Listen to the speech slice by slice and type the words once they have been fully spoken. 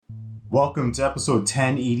Welcome to episode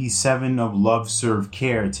 1087 of Love, Serve,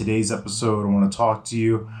 Care. Today's episode, I want to talk to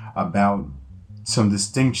you about some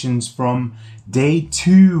distinctions from day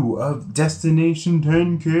 2 of Destination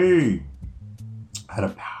 10K. I had a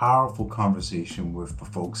powerful conversation with the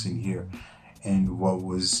folks in here, and what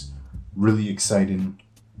was really exciting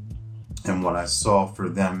and what I saw for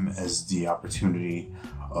them as the opportunity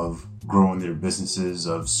of growing their businesses,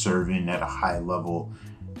 of serving at a high level,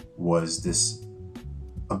 was this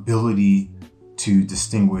ability to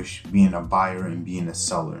distinguish being a buyer and being a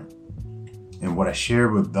seller. And what I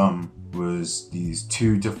shared with them was these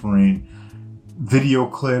two different video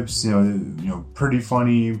clips, pretty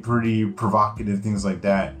funny, pretty provocative, things like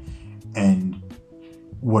that. And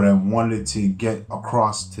what I wanted to get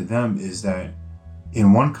across to them is that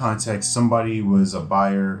in one context, somebody was a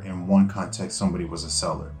buyer, in one context, somebody was a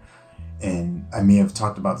seller. And I may have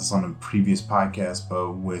talked about this on a previous podcast,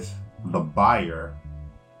 but with the buyer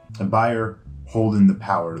holding the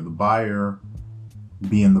power, the buyer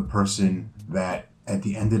being the person that at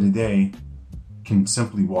the end of the day can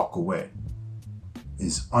simply walk away,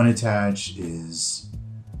 is unattached, is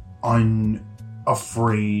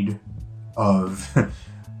unafraid of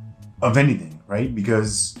anything, right?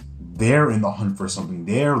 Because they're in the hunt for something,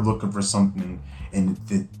 they're looking for something, and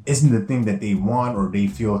if it isn't the thing that they want or they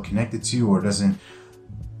feel connected to, or doesn't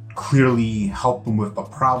clearly help them with a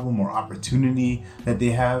problem or opportunity that they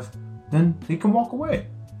have, then they can walk away.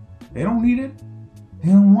 They don't need it. They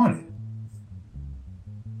don't want it.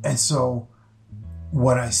 And so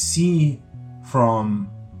what I see from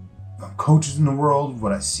coaches in the world,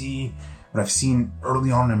 what I've seen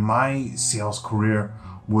early on in my sales career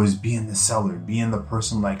was being the seller, being the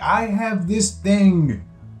person like, I have this thing,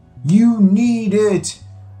 you need it.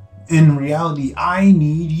 In reality, I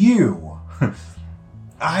need you.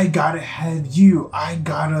 I gotta have you. I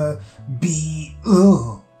gotta be,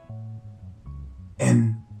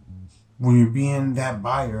 And when you're being that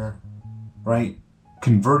buyer, right,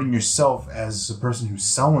 converting yourself as a person who's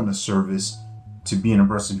selling a service to being a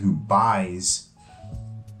person who buys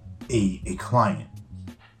a client,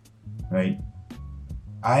 right?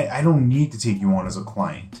 I don't need to take you on as a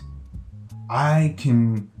client. I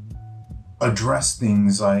can address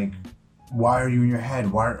things like, why are you in your head?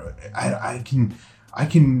 I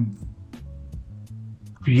can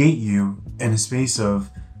create you in a space of,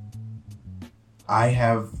 I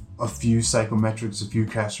have a few psychometrics, a few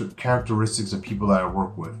characteristics of people that I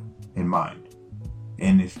work with in mind.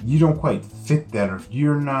 And if you don't quite fit that, or if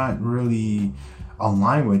you're not really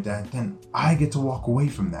aligned with that, then I get to walk away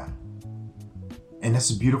from that. And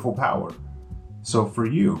that's a beautiful power. So for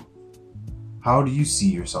you, how do you see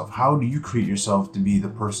yourself? How do you create yourself to be the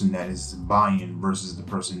person that is buying versus the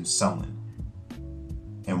person who's selling?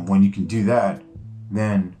 And when you can do that,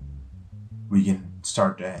 then we can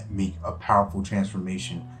start to make a powerful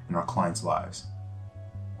transformation in our clients' lives.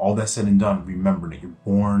 All that said and done, remember that you're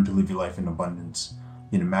born to live your life in abundance.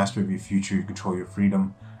 You're the master of your future, you control your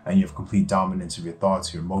freedom, and you have complete dominance of your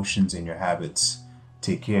thoughts, your emotions, and your habits.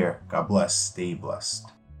 Take care. God bless. Stay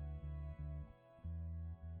blessed.